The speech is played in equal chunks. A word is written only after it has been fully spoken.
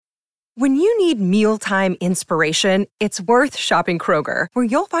When you need mealtime inspiration, it's worth shopping Kroger, where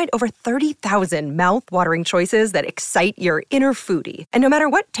you'll find over 30,000 mouth-watering choices that excite your inner foodie. And no matter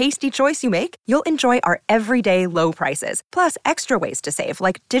what tasty choice you make, you'll enjoy our everyday low prices, plus extra ways to save,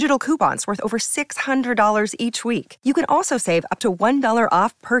 like digital coupons worth over $600 each week. You can also save up to $1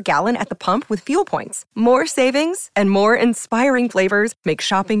 off per gallon at the pump with fuel points. More savings and more inspiring flavors make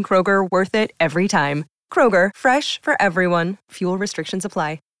shopping Kroger worth it every time. Kroger, fresh for everyone. Fuel restrictions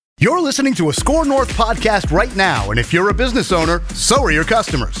apply. You're listening to a Score North podcast right now, and if you're a business owner, so are your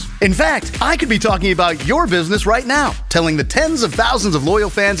customers. In fact, I could be talking about your business right now, telling the tens of thousands of loyal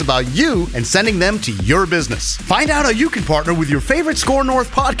fans about you and sending them to your business. Find out how you can partner with your favorite Score North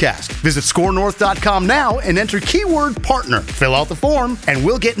podcast. Visit scorenorth.com now and enter keyword partner. Fill out the form, and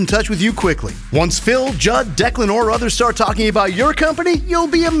we'll get in touch with you quickly. Once Phil, Judd, Declan, or others start talking about your company, you'll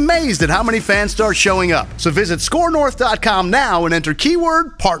be amazed at how many fans start showing up. So visit scorenorth.com now and enter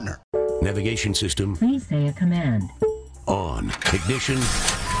keyword partner. Navigation system. Please say a command. On. Ignition.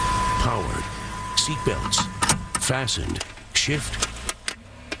 Powered. Seatbelts. Fastened. Shift.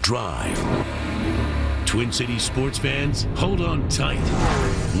 Drive. Twin Cities sports fans, hold on tight.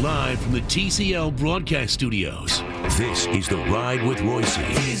 Live from the TCL broadcast studios, this is The Ride with Royce.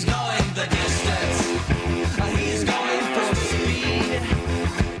 He's going the distance. He's going full speed.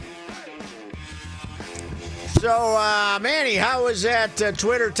 So, Manny, how was that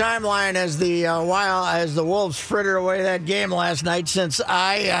Twitter timeline as the Wolves frittered away that game last night? Since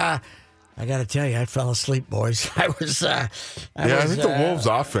I got to tell you, I fell asleep, boys. I think the Wolves'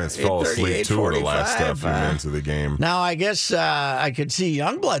 offense fell asleep too in the last few minutes of the game. Now, I guess I could see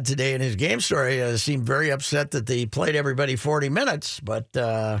Youngblood today in his game story seemed very upset that they played everybody 40 minutes, but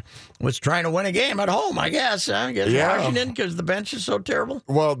was trying to win a game at home, I guess. Washington, because the bench is so terrible.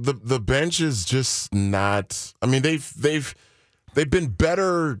 Well, the bench is just not. I mean, they've been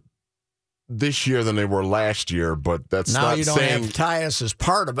better this year than they were last year, but that's now not you don't saying have Tyus as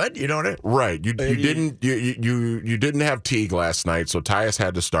part of it. You don't right. You didn't have Teague last night, so Tyus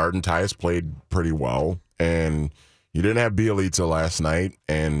had to start, and Tyus played pretty well. And you didn't have Bielitsa last night,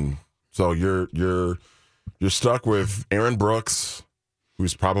 and so you're stuck with Aaron Brooks,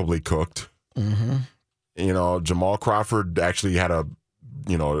 who's probably cooked. Mm-hmm. You know, Jamal Crawford actually had a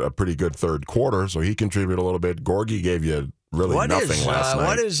pretty good third quarter, so he contributed a little bit. Gorgie gave you really nothing last night.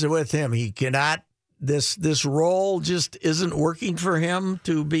 What is with him? He cannot. This role just isn't working for him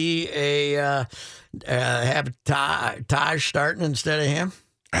to be have Taj starting instead of him.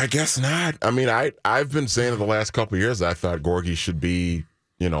 I guess not. I mean, I've been saying it the last couple of years. I thought Gorgie should be,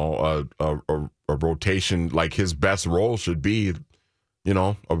 a rotation. Like his best role should be,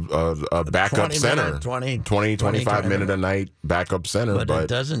 a backup center, 25 minute a night backup center. But it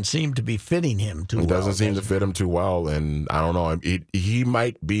doesn't seem to be fitting him too well. It doesn't seem to fit him too well, and I don't know. He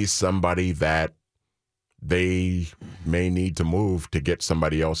might be somebody that they may need to move to get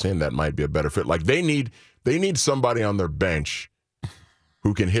somebody else in that might be a better fit. Like they need somebody on their bench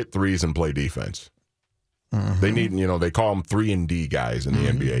who can hit threes and play defense. Mm-hmm. They need, they call them 3-and-D guys in the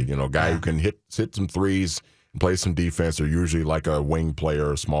NBA. Guy who can hit some threes and play some defense. They're usually like a wing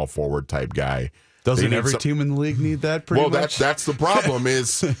player, a small forward type guy. Doesn't every team in the league need that pretty much? Well, that's the problem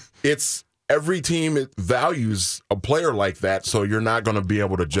is it's every team values a player like that, so you're not going to be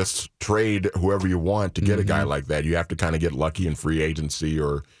able to just trade whoever you want to get a guy like that. You have to kind of get lucky in free agency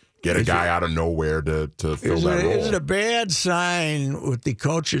or get a guy out of nowhere to fill that role. Is it a bad sign with the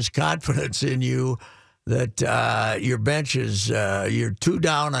coach's confidence in you that your bench is you're too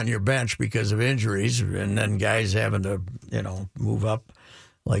down on your bench because of injuries, and then guys having to move up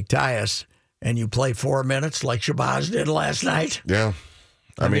like Tyus, and you play 4 minutes like Shabazz did last night? Yeah.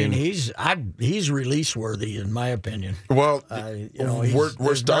 I mean, he's release worthy in my opinion. Well,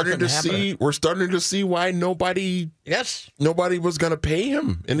 we're starting to see why nobody was going to pay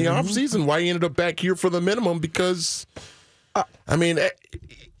him in the offseason. Why he ended up back here for the minimum because, I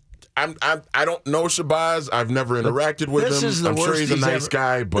don't know Shabazz. I've never interacted with him. I'm sure he's a nice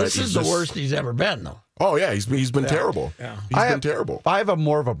guy, but this is the worst he's ever been, though. Oh yeah, he's been terrible. Yeah. He's been terrible. I have a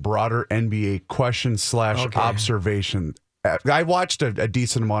more of a broader NBA question / observation. I watched a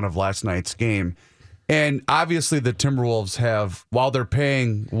decent amount of last night's game, and obviously the Timberwolves have, while they're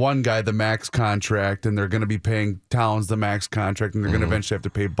paying one guy the max contract, and they're going to be paying Towns the max contract, and they're going to eventually have to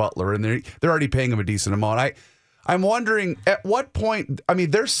pay Butler, and they're already paying him a decent amount. I'm wondering at what point,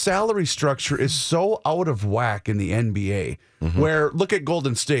 their salary structure is so out of whack in the NBA, where look at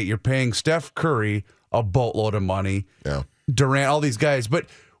Golden State, you're paying Steph Curry a boatload of money, Durant, all these guys, but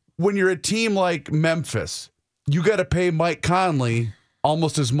when you're a team like Memphis, you got to pay Mike Conley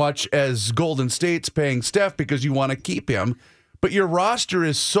almost as much as Golden State's paying Steph because you want to keep him. but your roster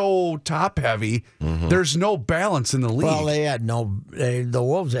is so top heavy. There's no balance in the league. Well, the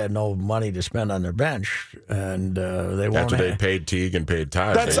Wolves had no money to spend on their bench, and they won't. After they paid Teague and paid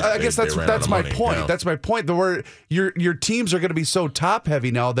Tyus. I guess that's my point. Yeah. That's my point. Where your teams are going to be so top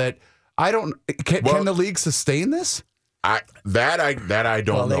heavy now that I don't. Can the league sustain this? I don't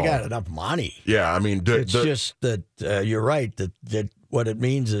know. Well, they got enough money. Yeah, I mean, It's just that you're right. That what it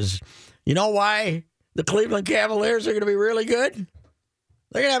means is, you know why the Cleveland Cavaliers are going to be really good?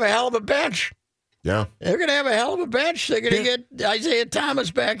 They're going to have a hell of a bench. yeah. They're going to have a hell of a bench. They're going to get Isaiah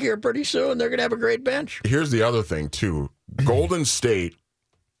Thomas back here pretty soon. They're going to have a great bench. Here's the other thing too. Golden State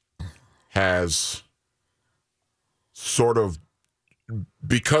has sort of,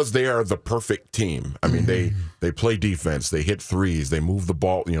 because they are the perfect team. I mean, they play defense, they hit threes, they move the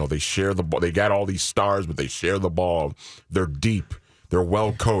ball, they share the ball. They got all these stars, but they share the ball. They're deep. They're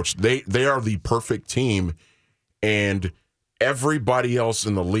well coached. They are the perfect team, and everybody else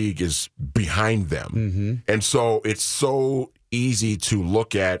in the league is behind them. And so it's so easy to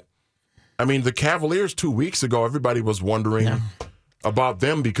look at. I mean, the Cavaliers 2 weeks ago, everybody was wondering about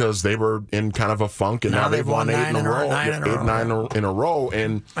them because they were in kind of a funk, and now they've won 8 in a row. 9 in a row.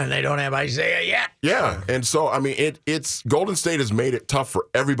 And they don't have Isaiah yet. Yeah, and so, I mean, it's Golden State has made it tough for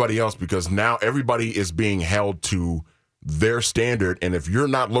everybody else because now everybody is being held to their standard, and if you're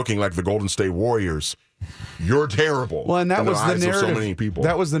not looking like the Golden State Warriors, you're terrible. Well, and that was the narrative. So many people.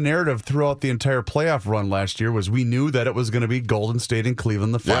 That was the narrative throughout the entire playoff run last year. Was we knew that it was going to be Golden State and Cleveland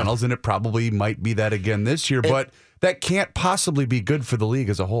in the finals, and it probably might be that again this year. But that can't possibly be good for the league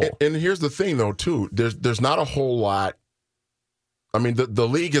as a whole. And here's the thing, though, too. There's not a whole lot. I mean, the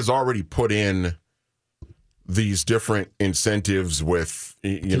league has already put in these different incentives with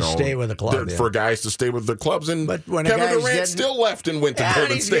stay with the club for guys to stay with their clubs, and but when Kevin Durant still left and went to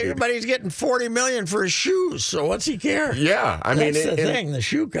Golden State. But he's getting $40 million for his shoes, so what's he care? Yeah, I mean, that's the thing. The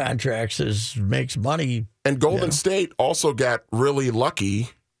shoe contracts makes money, and Golden State also got really lucky.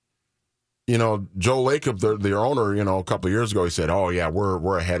 Joe Lacob, their owner, a couple of years ago, he said, "Oh yeah,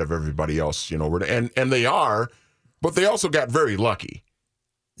 we're ahead of everybody else." And they are, but they also got very lucky,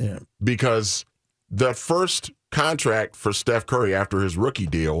 because the first contract for Steph Curry after his rookie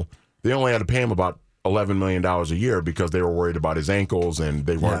deal, they only had to pay him about $11 million a year because they were worried about his ankles, and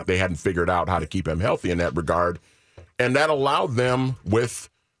they hadn't figured out how to keep him healthy in that regard. And that allowed them, with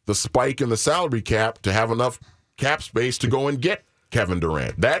the spike in the salary cap, to have enough cap space to go and get Kevin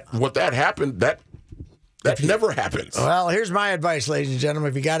Durant. That happened, that never happens. Well, here's my advice, ladies and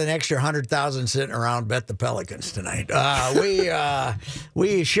gentlemen. If you got an extra 100,000 sitting around, bet the Pelicans tonight.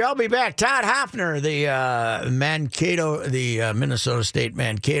 We shall be back. Todd Hoffner, the Minnesota State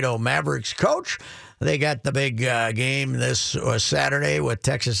Mankato Mavericks coach. They got the big game this Saturday with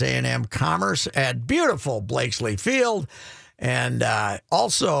Texas A&M Commerce at beautiful Blakesley Field. And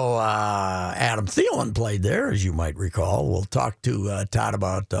also, Adam Thielen played there, as you might recall. We'll talk to Todd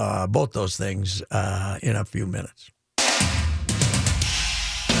about both those things in a few minutes.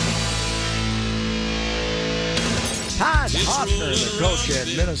 Todd Hoffner, the coach at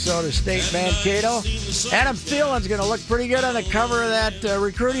Minnesota State Mankato. Adam Thielen's going to look pretty good on the cover of that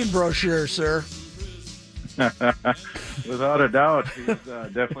recruiting brochure, sir. Without a doubt. He's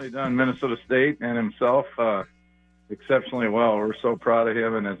definitely done Minnesota State and himself exceptionally well. We're so proud of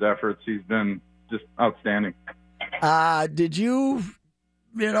him and his efforts. He's been just outstanding. Did you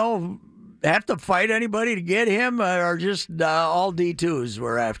have to fight anybody to get him, or just all D2s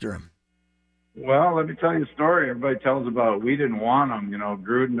were after him? Well, let me tell you a story. Everybody tells about we didn't want him.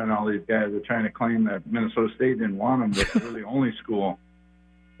 Gruden and all these guys are trying to claim that Minnesota State didn't want him, but we're the only school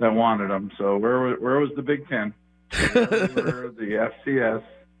that wanted him. So where was the Big Ten? Where were the FCS?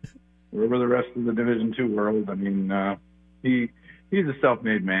 Where were the rest of the Division II world? I mean, he's a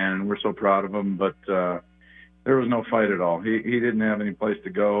self-made man, and we're so proud of him. But there was no fight at all. He didn't have any place to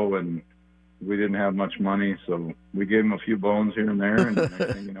go, and we didn't have much money, so we gave him a few bones here and there, and the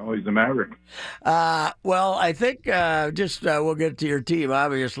next thing you know, he's a Maverick. Well, I think we'll get to your team,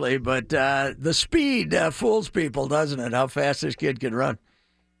 obviously, but the speed fools people, doesn't it? How fast this kid can run.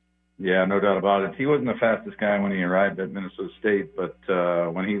 Yeah, no doubt about it. He wasn't the fastest guy when he arrived at Minnesota State, but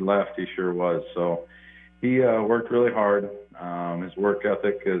when he left, he sure was. So he worked really hard. His work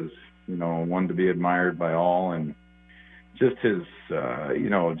ethic is, one to be admired by all, and just his,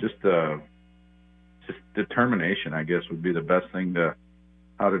 just determination, I guess, would be the best thing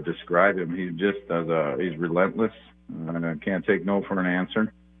how to describe him. He's he's relentless. Can't take no for an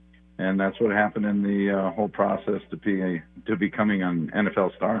answer. And that's what happened in the whole process to becoming an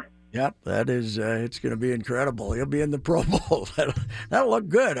NFL star. Yep, that is. It's going to be incredible. He'll be in the Pro Bowl. That'll look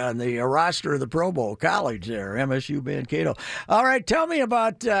good on the roster of the Pro Bowl college there, MSU Mankato. All right, tell me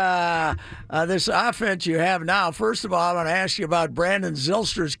about this offense you have now. First of all, I want to ask you about Brandon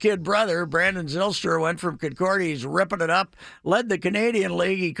Zylstra's kid brother. Brandon Zylstra went from Concordia. He's ripping it up. Led the Canadian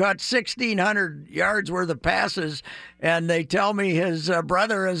League. He caught 1,600 yards worth of passes, and they tell me his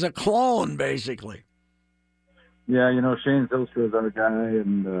brother is a clone, basically. Yeah, Shane Zylstra is our guy,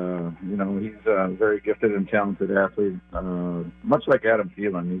 and, he's a very gifted and talented athlete. Much like Adam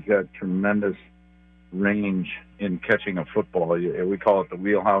Thielen, he's got tremendous range in catching a football. We call it the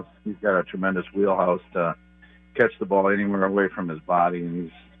wheelhouse. He's got a tremendous wheelhouse to catch the ball anywhere away from his body, and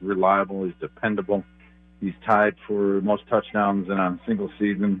he's reliable, he's dependable. He's tied for most touchdowns in a single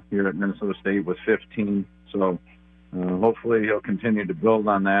season here at Minnesota State with 15. So hopefully he'll continue to build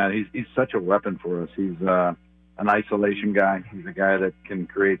on that. He's such a weapon for us. He's an isolation guy. He's a guy that can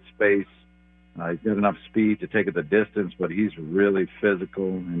create space. He's got enough speed to take it the distance, but he's really physical,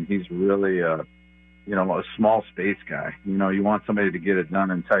 and he's really a small space guy. You want somebody to get it done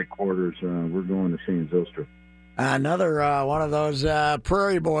in tight quarters. We're going to Shane Zylstra. Another one of those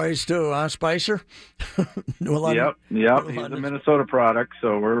Prairie boys too, huh, Spicer? Yep. He's a Minnesota product,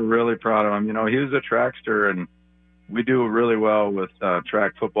 so we're really proud of him. He was a trackster, and we do really well with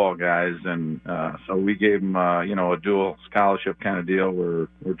track football guys, and so we gave him, a dual scholarship kind of deal where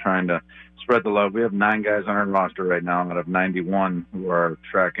we're trying to spread the love. We have 9 guys on our roster right now out of 91 who are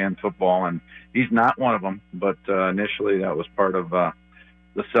track and football, and he's not one of them, but initially that was part of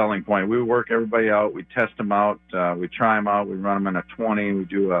the selling point. We work everybody out. We test them out. We try them out. We run them in a 20. We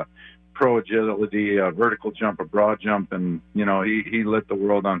do a pro agility, a vertical jump, a broad jump, and, he lit the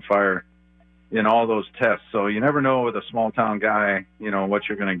world on fire in all those tests. So you never know with a small town guy, what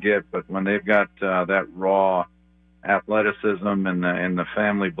you're going to get. But when they've got that raw athleticism and the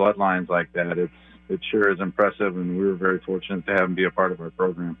family bloodlines like that, it sure is impressive. And we were very fortunate to have him be a part of our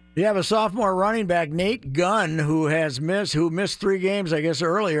program. You have a sophomore running back, Nate Gunn, who missed 3 games, I guess,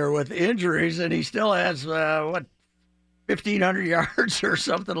 earlier with injuries, and he still has 1,500 yards or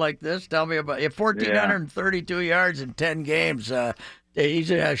something like this. Tell me about it. 1,432 yards in 10 games.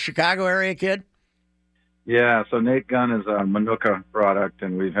 He's a Chicago area kid? Yeah, so Nate Gunn is a Manuka product,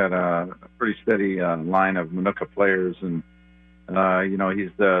 and we've had a pretty steady line of Manuka players, and,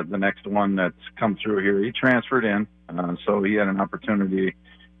 he's the next one that's come through here. He transferred in, so he had an opportunity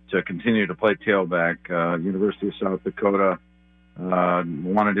to continue to play tailback. University of South Dakota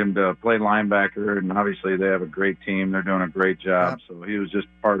wanted him to play linebacker, and obviously they have a great team. They're doing a great job, so he was just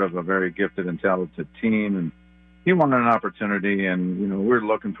part of a very gifted and talented team, and he wanted an opportunity, and, we're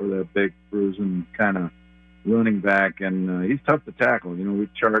looking for that big bruising kind of running back, and he's tough to tackle. We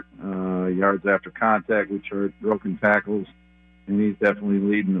chart yards after contact, we chart broken tackles, and he's definitely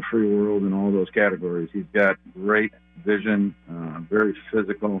leading the free world in all those categories. He's got great vision, very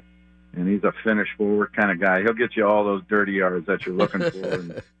physical, and he's a finish forward kind of guy. He'll get you all those dirty yards that you're looking for,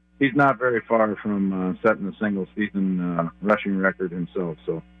 and he's not very far from setting a single-season rushing record himself,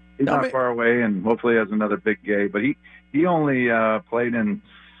 so he's not far away, and hopefully has another big game. But he only played in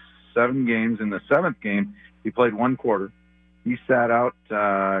 7 games. In the 7th game, he played 1 quarter. He sat out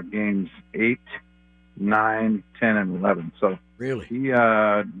games 8, 9, 10, and 11. So really, he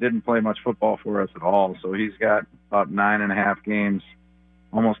didn't play much football for us at all. So he's got about 9.5 games,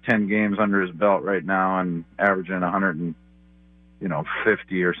 almost 10 games under his belt right now, and averaging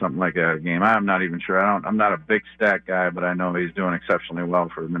 150 or something like that a game. I'm not even sure. I'm not a big stat guy, but I know he's doing exceptionally well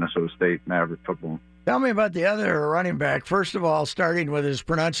for Minnesota State Maverick football. Tell me about the other running back. First of all, starting with his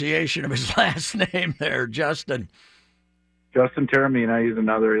pronunciation of his last name there, Justin Taramina. He's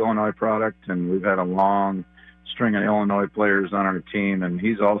another Illinois product, and we've had a long string of Illinois players on our team, and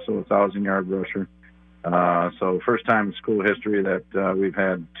he's also a 1,000-yard rusher. So first time in school history that we've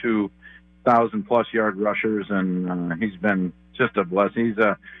had 2,000-plus yard rushers, and he's been just a blessing. He's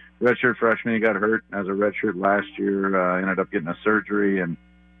a redshirt freshman. He got hurt as a redshirt last year, ended up getting a surgery, and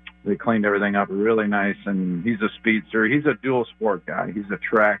they cleaned everything up really nice, and he's a speedster. He's a dual sport guy. He's a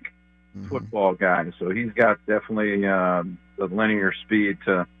track football guy, so he's got definitely the linear speed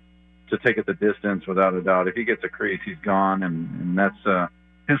to take it the distance without a doubt. If he gets a crease, he's gone, and that's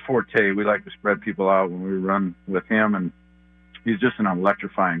his forte. We like to spread people out when we run with him, and he's just an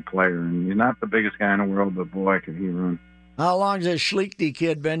electrifying player. And he's not the biggest guy in the world, but boy, can he run. How long has this Schlichte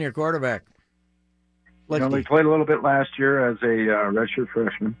kid been your quarterback? He played a little bit last year as a redshirt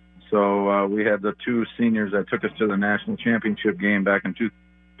freshman. So we had the 2 seniors that took us to the national championship game back in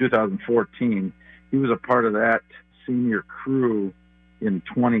 2014. He was a part of that senior crew in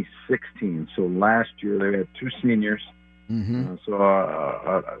 2016. So last year they had 2 seniors So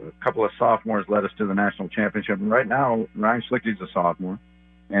a couple of sophomores led us to the national championship. And right now, Ryan Schlichty's a sophomore,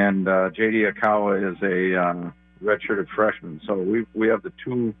 and J.D. Akawa is a redshirted freshman. So we have the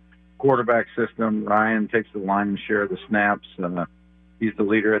two quarterback system. Ryan takes the lion's share of the snaps. He's the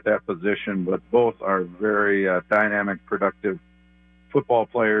leader at that position, but both are very dynamic, productive football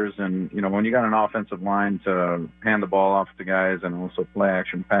players. And, you know, when you got an offensive line to hand the ball off to guys and also play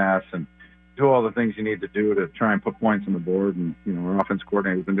action pass and do all the things you need to do to try and put points on the board. And, you know, our offense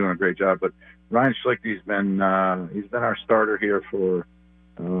coordinator's been doing a great job. But Ryan Schlichty's been our starter here for,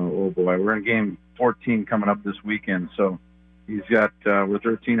 we're in game 14 coming up this weekend. So he's got, we're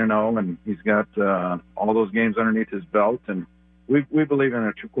 13-0, and he's got all those games underneath his belt. And we believe in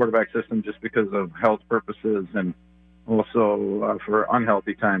a true quarterback system just because of health purposes and also for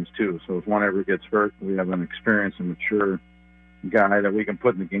unhealthy times too. So if one ever gets hurt, we have an experienced and mature guy that we can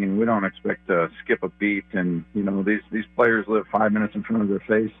put in the game. We don't expect to skip a beat. And, you know, these players live 5 minutes in front of their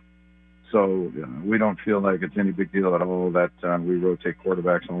face. So we don't feel like it's any big deal at all that we rotate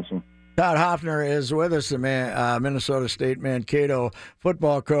quarterbacks also. Todd Hoffner is with us, the Minnesota State Mankato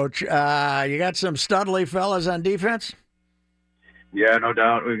football coach. You got some studly fellas on defense? Yeah, no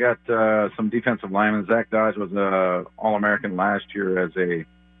doubt. We got some defensive linemen. Zach Dodge was an All-American last year as a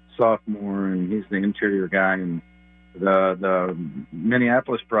sophomore, and he's the interior guy. And the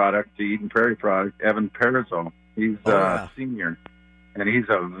Minneapolis product, the Eden Prairie product, Evan Perizzo, he's a senior, and he's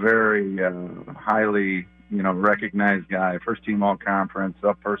a very highly, you know, recognized guy. First team All-Conference,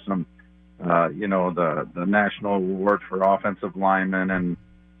 up for some, you know, the national award for offensive lineman, and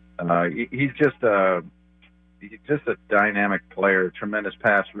he's just a dynamic player, tremendous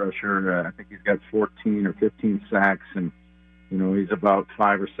pass rusher. I think he's got 14 or 15 sacks, and, you know, he's about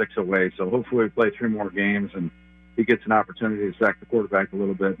 5 or 6 away. So hopefully we play 3 more games, and he gets an opportunity to sack the quarterback a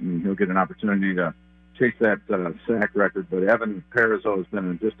little bit, and he'll get an opportunity to chase that sack record. But Evan Perizzo has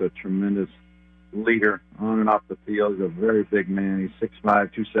been just a tremendous leader on and off the field. He's a very big man. He's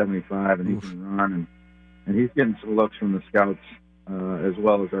 6'5", 275, and he can run. And he's getting some looks from the scouts as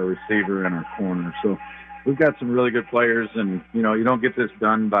well as our receiver and our corner. So we've got some really good players, and, you know, you don't get this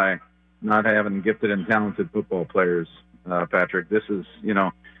done by not having gifted and talented football players, Patrick. This is, you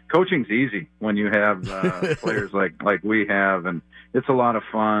know, coaching's easy when you have players like we have, and it's a lot of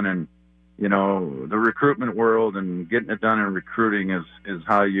fun. And, you know, the recruitment world and getting it done in recruiting is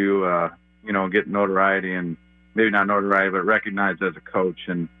how you, you know, get notoriety, and maybe not notoriety, but recognized as a coach.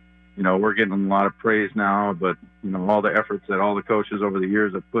 And, you know, we're getting a lot of praise now, but, you know, all the efforts that all the coaches over the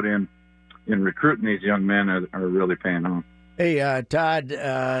years have put in recruiting these young men are really paying off. Hey, Todd,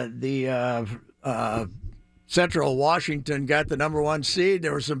 the Central Washington got the number 1 seed.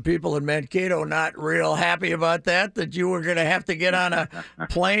 There were some people in Mankato not real happy about that you were going to have to get on a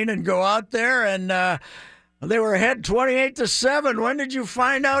plane and go out there, and they were ahead 28-7. When did you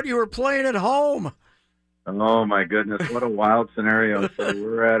find out you were playing at home? Oh, my goodness. What a wild scenario. So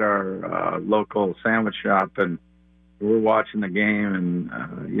we're at our local sandwich shop, and we're watching the game,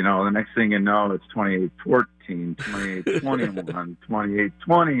 and, you know, the next thing you know, it's 28-14, 28-21,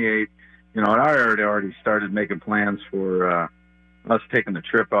 28-28. You know, and I already started making plans for us taking the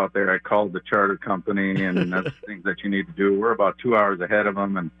trip out there. I called the charter company, and that's things that you need to do. We're about 2 hours ahead of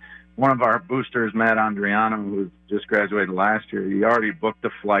them, and one of our boosters, Matt Andriano, who just graduated last year, he already booked a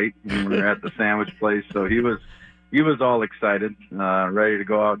flight, and we were at the sandwich place, so he was all excited, ready to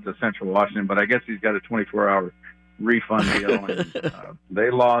go out to Central Washington, but I guess he's got a 24-hour refund deal, and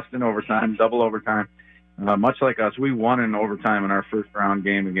they lost in overtime, double overtime. Much like us, we won in overtime in our first round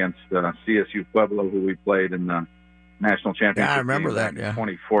game against CSU Pueblo, who we played in the national championship. Yeah, I remember that. In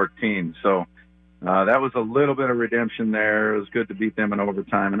 2014. So that was a little bit of redemption there. It was good to beat them in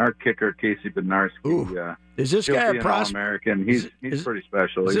overtime. And our kicker, Casey Bednarski, is this guy a prospect? American. He's pretty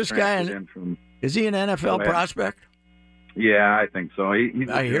special. Is this guy is he an NFL prospect? Yeah, I think so. He's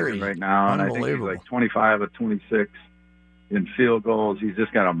right now, and I think he's like 25 of 26 in field goals. He's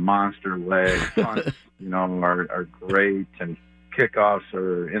just got a monster leg. Punts, you know, are great, and kickoffs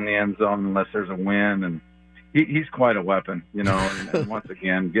are in the end zone unless there's a win. And he's quite a weapon, you know. And once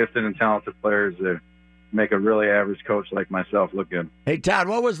again, gifted and talented players that make a really average coach like myself look good. Hey, Todd,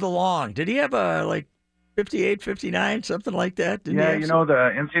 what was the long? Did he have a 58, 59, something like that? Yeah, you know, the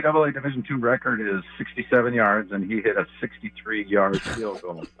NCAA Division II record is 67 yards, and he hit a 63-yard field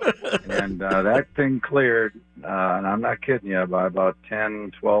goal. And that thing cleared, and I'm not kidding you, by about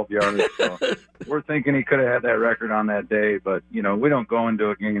 10, 12 yards. So we're thinking he could have had that record on that day, but, you know, we don't go into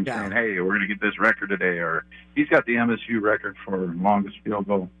a game saying, hey, we're going to get this record today. Or he's got the MSU record for longest field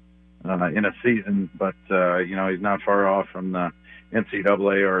goal in a season, but, you know, he's not far off from the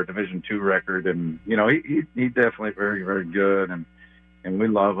NCAA or Division II record. And, you know, he's definitely very, very good, and we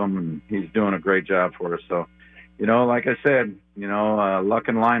love him, and he's doing a great job for us. So, you know, like I said, you know, luck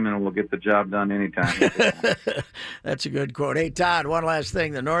and linemen will get the job done anytime. That's a good quote. Hey, Todd, one last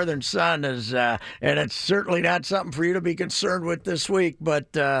thing. The Northern Sun is, and it's certainly not something for you to be concerned with this week, but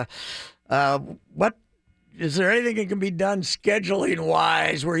what is there anything that can be done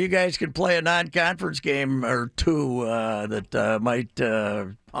scheduling-wise where you guys can play a non-conference game or two that might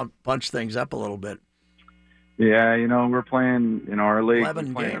punch things up a little bit? Yeah, you know, we're playing, you know, our league, 11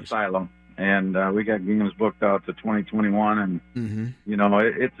 we're playing games. Asylum, and we got games booked out to 2021, and, you know,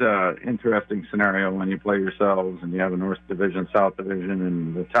 it's a interesting scenario when you play yourselves and you have a North Division, South Division,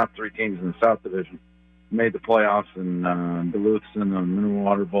 and the top 3 teams in the South Division made the playoffs, and Duluth's in the Mineral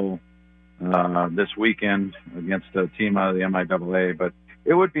Water Bowl this weekend against a team out of the MIAA. But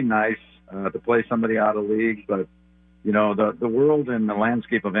it would be nice to play somebody out of league, but you know, the world and the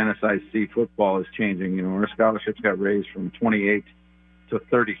landscape of NSIC football is changing. You know, our scholarships got raised from 28 to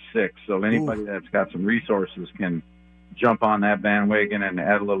 36. So anybody that's got some resources can jump on that bandwagon and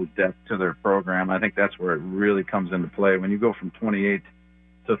add a little depth to their program. I think that's where it really comes into play. When you go from 28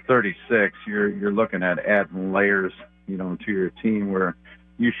 to 36, you're looking at adding layers, you know, to your team where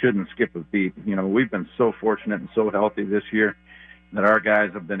you shouldn't skip a beat. You know, we've been so fortunate and so healthy this year that our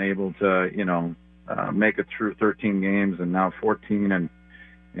guys have been able to, you know, make it through 13 games and now 14, and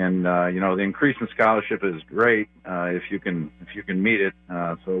you know, the increase in scholarship is great if you can meet it.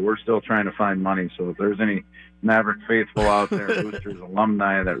 So we're still trying to find money. So if there's any Maverick faithful out there, Boosters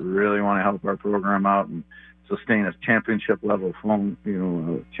alumni that really want to help our program out and sustain a championship level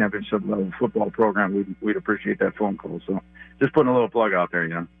football program, we'd appreciate that phone call. So just putting a little plug out there,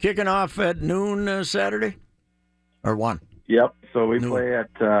 you know. Kicking off at noon Saturday or 1? Yep. So we play at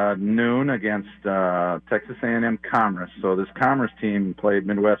noon against Texas A&M Commerce. So this Commerce team played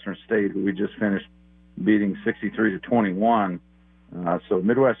Midwestern State, who we just finished beating 63-21. So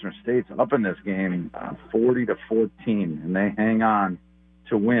Midwestern State's up in this game 40-14, and they hang on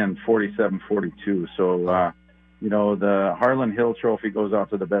to win 47-42. So, you know, the Harlan Hill Trophy goes out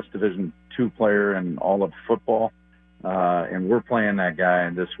to the best Division II player in all of football, and we're playing that guy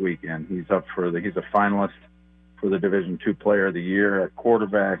this weekend. He's up he's a finalist for the Division II Player of the Year at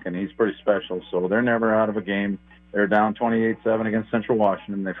quarterback, and he's pretty special. So they're never out of a game. They're down 28-7 against Central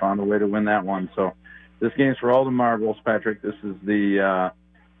Washington. They found a way to win that one. So this game's for all the marbles, Patrick. This is the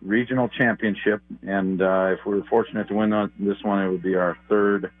regional championship, and if we were fortunate to win this one, it would be our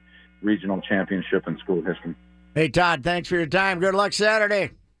 3rd regional championship in school history. Hey, Todd, thanks for your time. Good luck Saturday.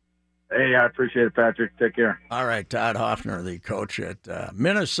 Hey, I appreciate it, Patrick. Take care. All right, Todd Hoffner, the coach at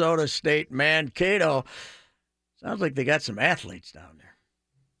Minnesota State Mankato. Sounds like they got some athletes down there.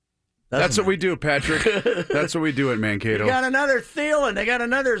 That's what we do, Patrick. That's what we do at Mankato. They got another Thielen. They got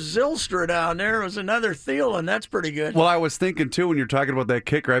another Zylstra down there. It was another Thielen. That's pretty good. Well, I was thinking, too, when you're talking about that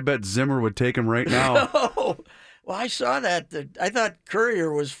kicker, I bet Zimmer would take him right now. Oh, well, I saw that. I thought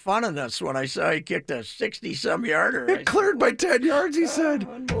Courier was funning us when I saw he kicked a 60-some yarder. It cleared by 10 yards, he said.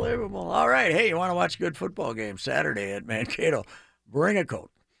 Unbelievable. All right. Hey, you want to watch a good football game Saturday at Mankato? Bring a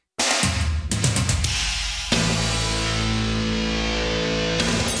coat.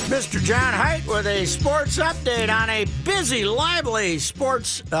 Mr. John Haidt with a sports update on a busy, lively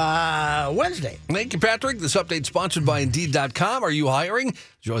sports Wednesday. Thank you, Patrick. This update sponsored by Indeed.com. Are you hiring?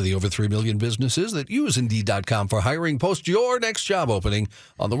 Join the over 3 million businesses that use Indeed.com for hiring. Post your next job opening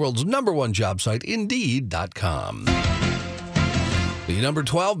on the world's #1 job site, Indeed.com. The number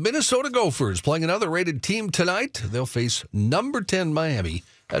 12 Minnesota Gophers playing another rated team tonight. They'll face number 10 Miami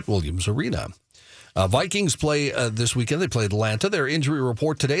at Williams Arena. Vikings play this weekend. They play Atlanta. Their injury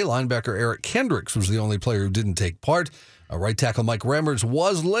report today, linebacker Eric Kendricks was the only player who didn't take part. Right tackle Mike Remmers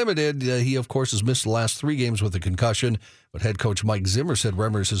was limited. He, of course, has missed the last 3 games with a concussion, but head coach Mike Zimmer said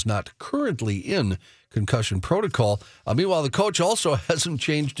Remmers is not currently in concussion protocol. Meanwhile, the coach also hasn't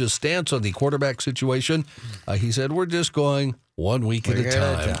changed his stance on the quarterback situation. He said, we're just going 1 week at a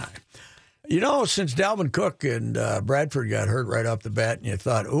time. You know, since Dalvin Cook and Bradford got hurt right off the bat, and you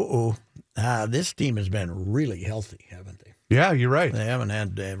thought, this team has been really healthy, haven't they? Yeah, you're right. They haven't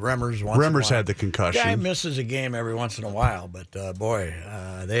had Remmers once. Remmers had the concussion. Guy misses a game every once in a while, but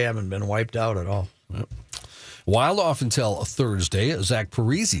they haven't been wiped out at all. Yep. Wild off until Thursday. Zach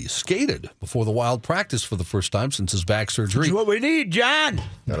Parisi skated before the Wild practice for the first time since his back surgery. That's what we need, John.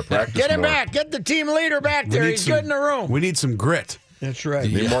 Got to practice Get him more. back. Get the team leader back there. He's good in the room. We need some grit. That's right.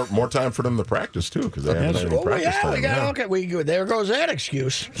 Need more time for them to practice, too, because they haven't had any practice time. Okay, there goes that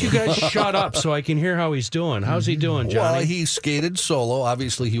excuse. You guys shut up so I can hear how he's doing. How's he doing, Johnny? Well, he skated solo.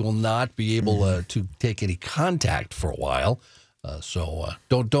 Obviously, he will not be able to take any contact for a while.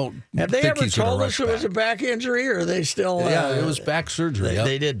 Don't. Have they think ever he's gonna told rush us it was a back. back injury, or are they still? Yeah, it was back surgery.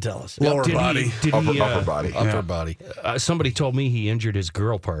 They did tell us. Lower Did body. he, Upper body. Upper body. somebody told me he injured his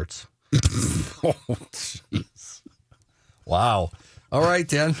girl parts. Oh, jeez. Wow. All right,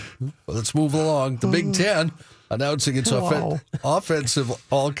 then. Let's move along. The Big Ten announcing its offensive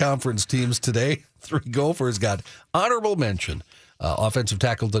all-conference teams today. 3 Gophers got honorable mention. Offensive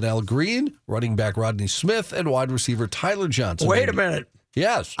tackle Donnell Green, running back Rodney Smith, and wide receiver Tyler Johnson. Wait a minute.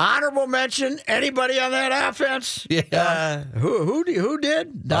 Yes. Honorable mention. Anybody on that offense? Yeah. Who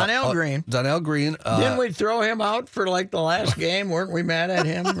did? Donnell Green. Donnell Green. Didn't we throw him out for like the last game? Weren't we mad at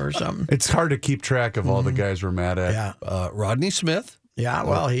him or something? It's hard to keep track of all the guys we're mad at. Yeah. Rodney Smith. Yeah,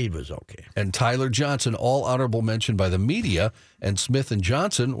 well, he was okay. And Tyler Johnson, all honorable mention by the media, and Smith and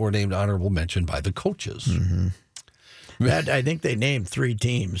Johnson were named honorable mention by the coaches. Mm-hmm. I think they named 3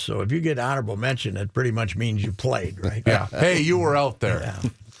 teams, so if you get honorable mention, it pretty much means you played, right? Yeah. Hey, you were out there.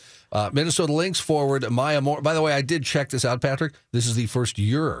 Yeah. Minnesota Lynx forward Maya Moore. By the way, I did check this out, Patrick. This is the first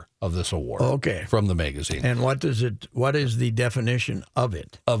year of this award. Okay. From the magazine. And what is the definition of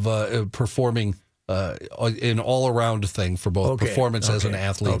it? Of performing an all-around thing for both performance as an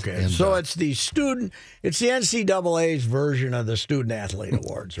athlete. Okay. And, so it's the NCAA's version of the Student Athlete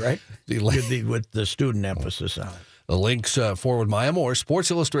Awards, right? with the student emphasis on it. The Lynx forward Maya Moore, Sports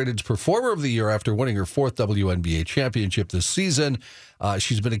Illustrated's Performer of the Year after winning her 4th WNBA championship this season.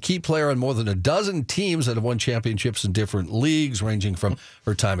 She's been a key player on more than a dozen teams that have won championships in different leagues, ranging from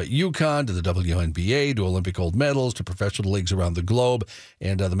her time at UConn to the WNBA to Olympic gold medals to professional leagues around the globe.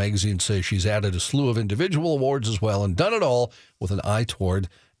 And the magazine says she's added a slew of individual awards as well and done it all with an eye toward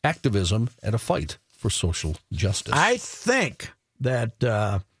activism and a fight for social justice. I think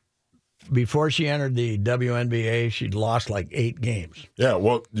that before she entered the WNBA, she'd lost like 8 games. Yeah,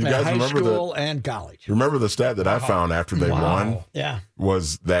 well, you guys high remember school and college. Remember the stat that I found after they won? Yeah.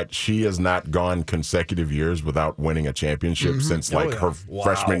 Was that she has not gone consecutive years without winning a championship since her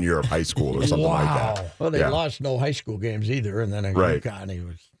freshman year of high school or something like that. Well, they lost no high school games either, and then at UConn he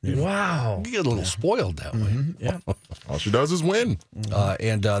was. Wow. You get a little spoiled that way. Yeah. All she does is win.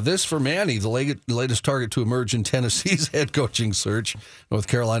 And this for Manny, the latest target to emerge in Tennessee's head coaching search. North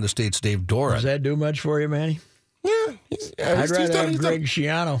Carolina State's Dave Doran. Does that do much for you, Manny? Yeah. I'd rather have Greg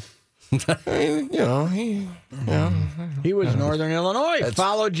Schiano. He was Northern Illinois.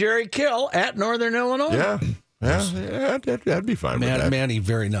 Followed Jerry Kill at Northern Illinois. Yeah. That'd be fine with that. Manny,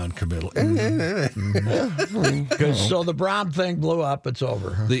 very non-committal. So the Brom thing blew up. It's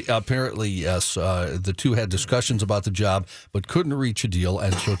over. Apparently, yes. The two had discussions about the job, but couldn't reach a deal,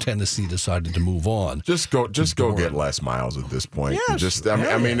 and so Tennessee decided to move on. Just go get Les Miles at this point. Yes.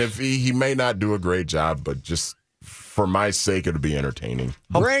 I mean, if he may not do a great job, but just for my sake, it'll be entertaining.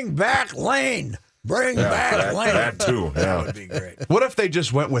 Bring back Lane. Bring back Lane. That too. Yeah. That would be great. What if they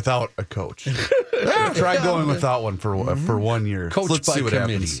just went without a coach? Try going without one for 1 year. Coached Let's by see what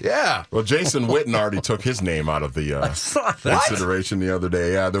committee. happens. Yeah. Well, Jason Witten already took his name out of the consideration the other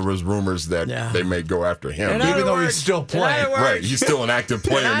day. Yeah, there was rumors that they may go after him, Even though he's still playing. Right, he's still an active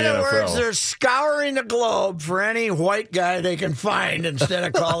player in the other NFL. words, they're scouring the globe for any white guy they can find instead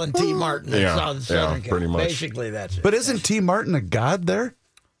of calling T. Martin in Southern pretty much. Basically, that's it. But isn't T. Martin a god there?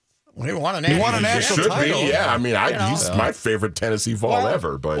 He won a He won a national national Should title. be, yeah. I mean, he's my favorite Tennessee Vol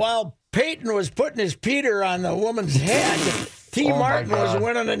ever. But while Peyton was putting his Peter on the woman's head, T. Martin was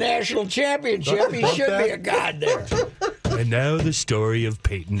winning a national championship. He should be a god there. And now the story of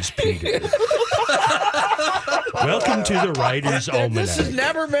Peyton's Peter. Welcome to the Writer's Almanac. This has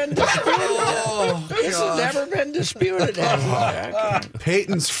never been disputed. This has never been disputed.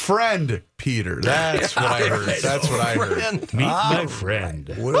 Peyton's friend, Peter. That's what I heard. That's what I heard. Meet my friend.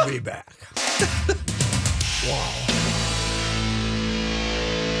 We'll be back.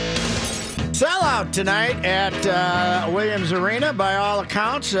 Sellout tonight at Williams Arena, by all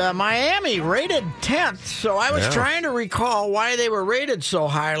accounts. Miami rated 10th, so I was trying to recall why they were rated so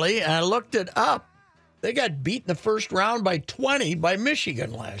highly, and I looked it up. They got beat in the first round by 20 by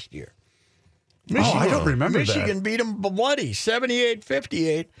Michigan last year. I don't remember that. Michigan beat them bloody,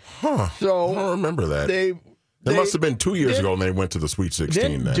 78-58. Huh. So I don't remember that. That must have been 2 years ago when they went to the Sweet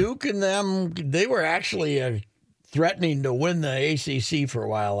 16. Then Duke and them, they were actually threatening to win the ACC for a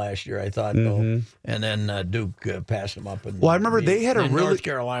while last year, I thought, though. And then Duke passed them up. Well, I remember they had North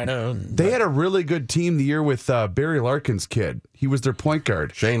Carolina. They had a really good team the year with Barry Larkin's kid. He was their point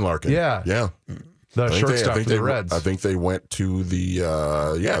guard. Shane Larkin. Yeah. The shortstop for the Reds. I think they went to the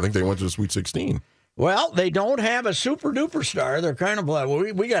I think they went to the Sweet 16. Well, they don't have a super duper star. They're kind of like, well,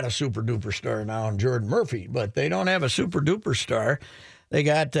 we got a super duper star now in Jordan Murphy, but they don't have a super duper star. They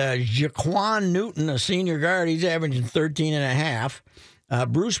got Jaquan Newton, a senior guard. He's averaging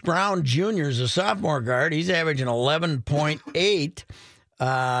 13.5. Bruce Brown Jr. is a sophomore guard. He's averaging 11.8.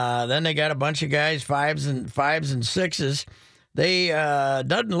 Then they got a bunch of guys, fives and sixes. They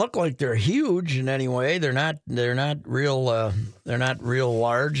doesn't look like they're huge in any way. They're not real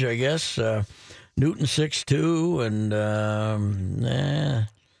large, I guess. Newton 6'2", and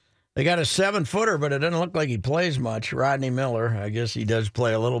they got a 7-footer, but it doesn't look like he plays much. Rodney Miller, I guess he does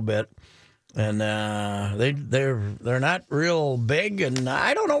play a little bit. And they're not real big, and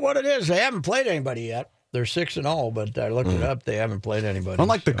I don't know what it is. They haven't played anybody yet. They're 6-0, but I looked it up. They haven't played anybody.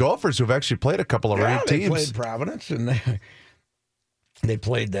 Unlike the Gophers, who've actually played a couple of ranked teams. They played Providence, and they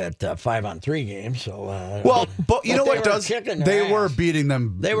played that 5-on-3 game. So but you know what does? They were beating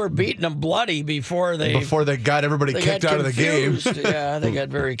them. They were beating them bloody before they got everybody kicked out of the game. Yeah, they got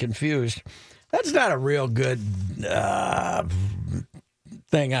very confused. That's not a real good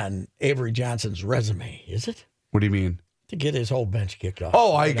thing on Avery Johnson's resume, is it? What do you mean? To get his whole bench kicked off.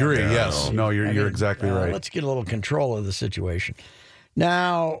 Oh, I agree. Yes. No, you're exactly right. Let's get a little control of the situation.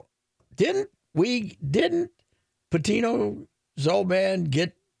 Now, didn't Patino's old man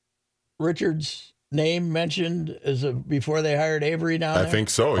get Richard's name mentioned before they hired Avery down there? I think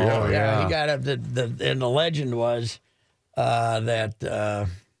so, yeah. Oh, yeah. He got and the legend was that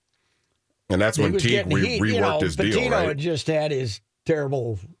and that's when Teague reworked his deal, Patino right? had just had his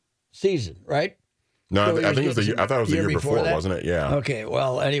terrible season, right? No, So I thought it was the year before, that? wasn't it? Yeah. Okay,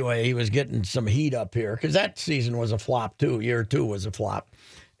 well, anyway, he was getting some heat up here because that season was a flop, too. Year 2 was a flop.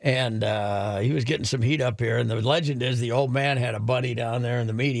 And he was getting some heat up here. And the legend is the old man had a buddy down there in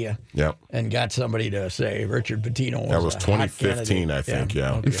the media and got somebody to say Richard Pitino was That was 2015, I think,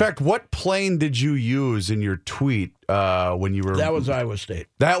 yeah. Okay. In fact, what plane did you use in your tweet when you were... That was Iowa State.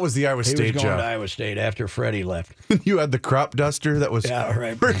 That was the Iowa State He was going job. to Iowa State after Freddie left. You had the crop duster that was... Yeah,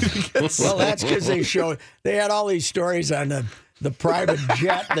 right. Well, that's because they had all these stories on the private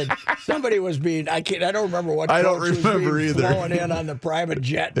jet that somebody was being. I don't remember what. I don't coach was remember being either. Flowing in on the private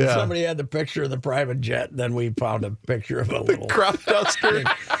jet. Yeah. Somebody had the picture of the private jet. Then we found a picture of a little crop duster.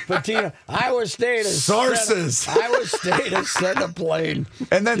 Patino. Iowa State has Sources. Iowa State has sent a plane.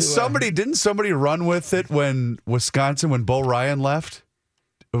 And then didn't somebody run with it when Bo Ryan left?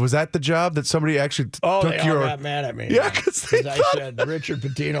 Was that the job that somebody actually took they all got mad at me. Yeah, because I said Richard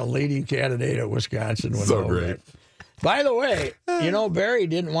Pitino, leading candidate at Wisconsin. So great. By the way, Barry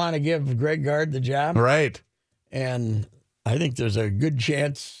didn't want to give Greg Gard the job. Right. And I think there's a good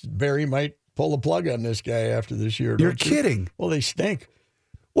chance Barry might pull the plug on this guy after this year. You're kidding. Well, they stink.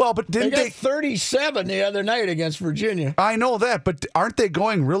 Well, but didn't they got 37 the other night against Virginia. I know that, but aren't they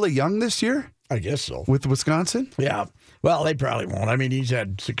going really young this year? I guess so. With Wisconsin? Yeah. Well, they probably won't. I mean, he's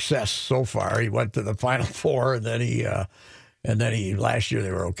had success so far. He went to the Final Four, and then he last year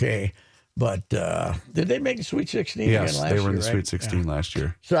they were okay. But did they make the Sweet 16 again last year? Yes, they were in the right? Sweet 16 last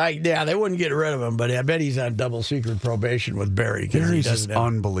year. So, they wouldn't get rid of him, but I bet he's on double secret probation with Barry. Barry's just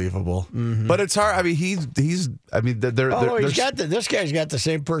unbelievable. Mm-hmm. But it's hard. I mean, this guy's got the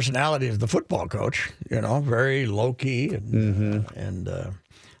same personality as the football coach, very low-key. And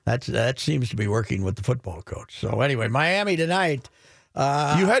that seems to be working with the football coach. So, anyway, Miami tonight.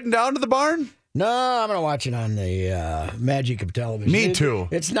 You heading down to the barn? No, I'm going to watch it on the magic of television. Me too.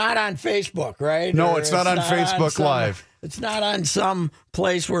 It's not on Facebook, right? No, it's not on Facebook Live. It's not on some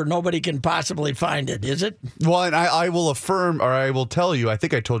place where nobody can possibly find it, is it? Well, and I will affirm, or I will tell you, I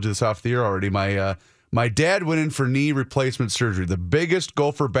think I told you this off the air already, my dad went in for knee replacement surgery. The biggest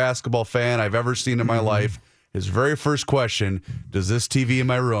Gopher basketball fan I've ever seen in my life. His very first question, does this TV in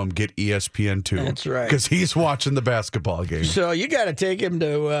my room get ESPN2? That's right. Because he's watching the basketball game. So you got to take him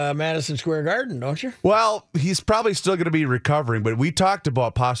to Madison Square Garden, don't you? Well, he's probably still going to be recovering, but we talked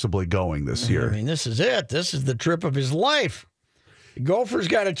about possibly going this year. I mean, this is it. This is the trip of his life. The Gophers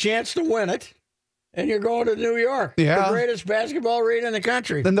got a chance to win it, and you're going to New York, the greatest basketball arena in the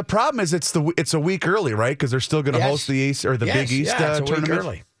country. Then the problem is it's a week early, right? Because they're still going to host the East or the Big East it's a tournament. week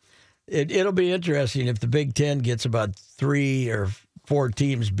early. It'll be interesting if the Big Ten gets about 3 or 4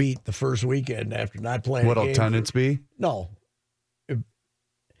 teams beat the first weekend after not playing. What'll attendance be? No.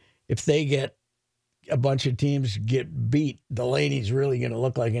 If they get a bunch of teams get beat, Delaney's really going to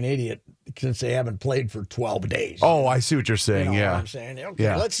look like an idiot since they haven't played for 12 days. Oh, I see what you're saying. You know yeah, what I'm saying. Okay,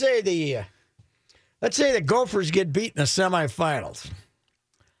 yeah. Let's say the Gophers get beat in the semifinals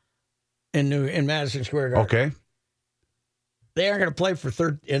in Madison Square Garden. Okay. They aren't going to play for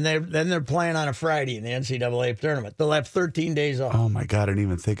 13, and then they're playing on a Friday in the NCAA tournament. They'll have 13 days off. Oh my God, I didn't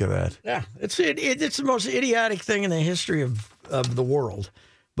even think of that. Yeah, it's the most idiotic thing in the history of the world.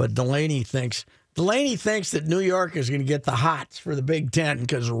 But Delaney thinks Delaney thinks that New York is going to get the hots for the Big Ten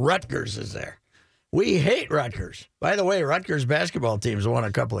because Rutgers is there. We hate Rutgers. By the way, Rutgers basketball team's won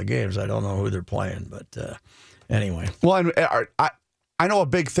a couple of games. I don't know who they're playing, but anyway. Well, and I know a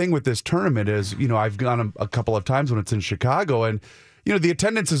big thing with this tournament is, I've gone a couple of times when it's in Chicago, and, the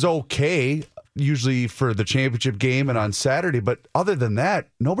attendance is okay, usually for the championship game and on Saturday, but other than that,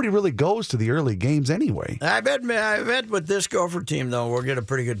 nobody really goes to the early games anyway. I bet with this Gopher team, though, we'll get a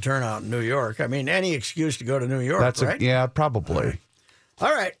pretty good turnout in New York. I mean, any excuse to go to New York, right? Yeah, probably.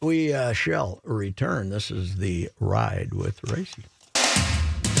 All right, we shall return. This is The Ride with Racy.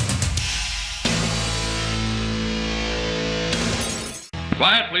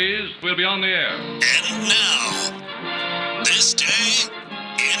 Quiet, please. We'll be on the air. And now, this day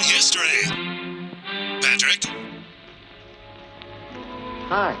in history. Patrick?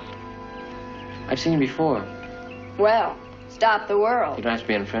 Hi. I've seen you before. Well, stop the world. You don't have to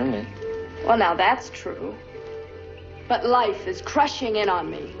be unfriendly. Well, now that's true. But life is crushing in on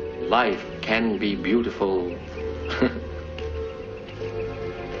me. Life can be beautiful.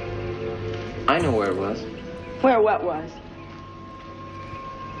 I know where it was. Where what was?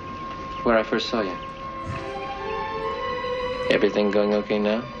 Where I first saw you. Everything going okay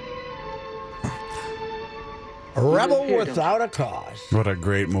now? A Rebel Without a Cause. What a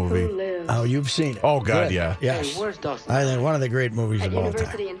great movie. Oh, you've seen it. Oh, God, Good. yeah. Yes. Hey, where's Dawson? I think one of the great movies of all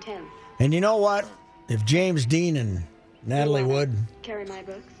University time. in 10. And you know what? If James Dean and Natalie Wood Carry my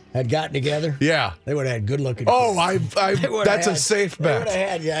books. had gotten together, Yeah. they would have had good-looking Oh, kids. that's a safe They bet. would have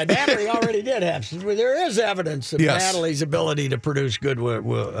had, yeah. Natalie already did have. There is evidence of Yes. Natalie's ability to produce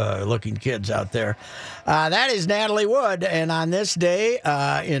good-looking kids out there. That is Natalie Wood, and on this day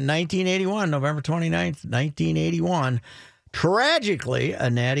in 1981, November 29th, 1981, tragically,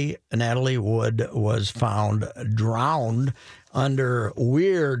 Natalie Wood was found drowned under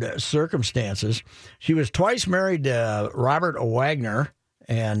weird circumstances. She was twice married to Robert Wagner,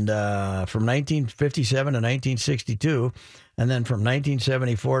 and from 1957 to 1962, and then from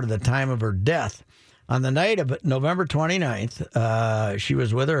 1974 to the time of her death. On the night of November 29th, she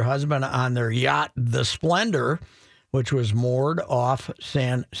was with her husband on their yacht, the Splendor, which was moored off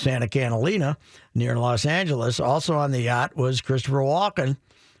Santa Catalina near Los Angeles. Also on the yacht was Christopher Walken,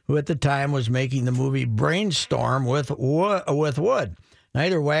 who at the time was making the movie Brainstorm with Wood.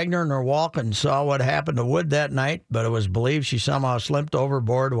 Neither Wagner nor Walken saw what happened to Wood that night, but it was believed she somehow slipped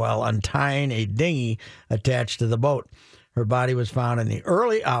overboard while untying a dinghy attached to the boat. Her body was found in the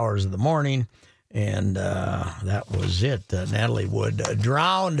early hours of the morning, and that was it. Natalie Wood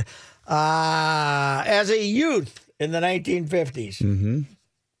drowned as a youth in the 1950s. Mm-hmm.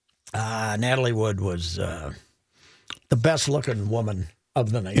 Natalie Wood was the best-looking woman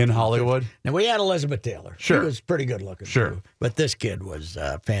of the 1950s. In Hollywood? Now, we had Elizabeth Taylor. Sure. She was pretty good looking, Sure. too. But this kid was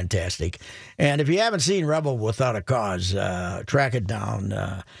fantastic. And if you haven't seen Rebel Without a Cause, track it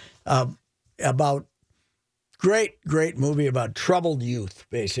down. About great movie about troubled youth,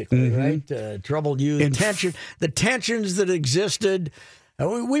 basically, right? Troubled youth, the tensions that existed.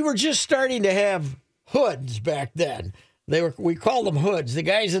 We were just starting to have hoods back then. We called them hoods. The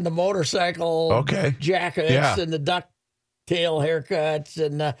guys in the motorcycle jackets and the ducktail haircuts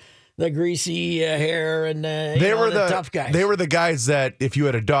and the greasy hair and they were the tough guys. They were the guys that if you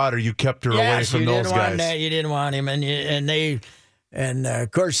had a daughter, you kept her away from those guys. You didn't want him, and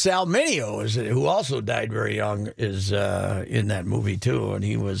of course Sal Mineo, who also died very young, is in that movie too, and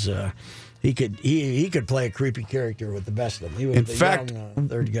he was. He could play a creepy character with the best of them. He was in fact, young,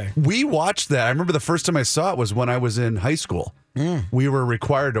 third guy. We watched that. I remember the first time I saw it was when I was in high school. We were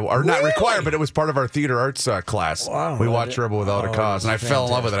required to, or not required, but it was part of our theater arts class. Wow. We watched Rebel Without a Cause, and I fell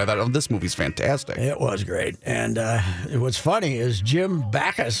in love with it. I thought, this movie's fantastic. It was great. And what's funny is Jim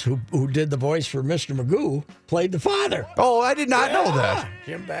Backus, who did the voice for Mr. Magoo, played the father. Oh, I did not know that.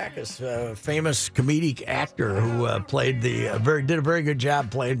 Jim Backus, a famous comedic actor who did a very good job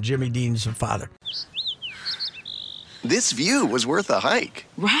playing Jimmy Dean's father. This view was worth a hike.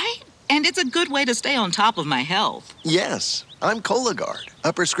 Right? And it's a good way to stay on top of my health. Yes, I'm Cologuard,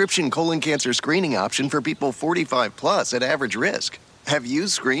 a prescription colon cancer screening option for people 45 plus at average risk. Have you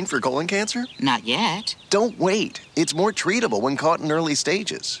screened for colon cancer? Not yet. Don't wait. It's more treatable when caught in early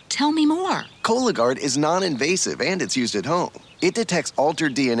stages. Tell me more. Cologuard is non-invasive and it's used at home. It detects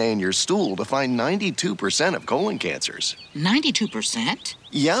altered DNA in your stool to find 92% of colon cancers. 92%?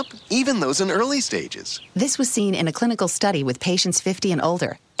 Yep, even those in early stages. This was seen in a clinical study with patients 50 and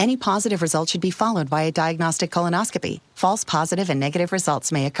older. Any positive result should be followed by a diagnostic colonoscopy. False positive and negative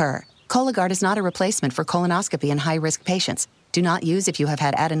results may occur. Cologuard is not a replacement for colonoscopy in high-risk patients. Do not use if you have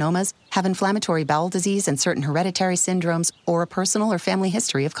had adenomas, have inflammatory bowel disease and certain hereditary syndromes, or a personal or family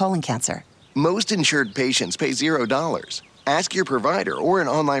history of colon cancer. Most insured patients pay $0. Ask your provider or an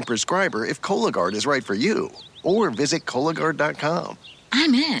online prescriber if Cologuard is right for you, or visit Cologuard.com.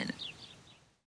 I'm in.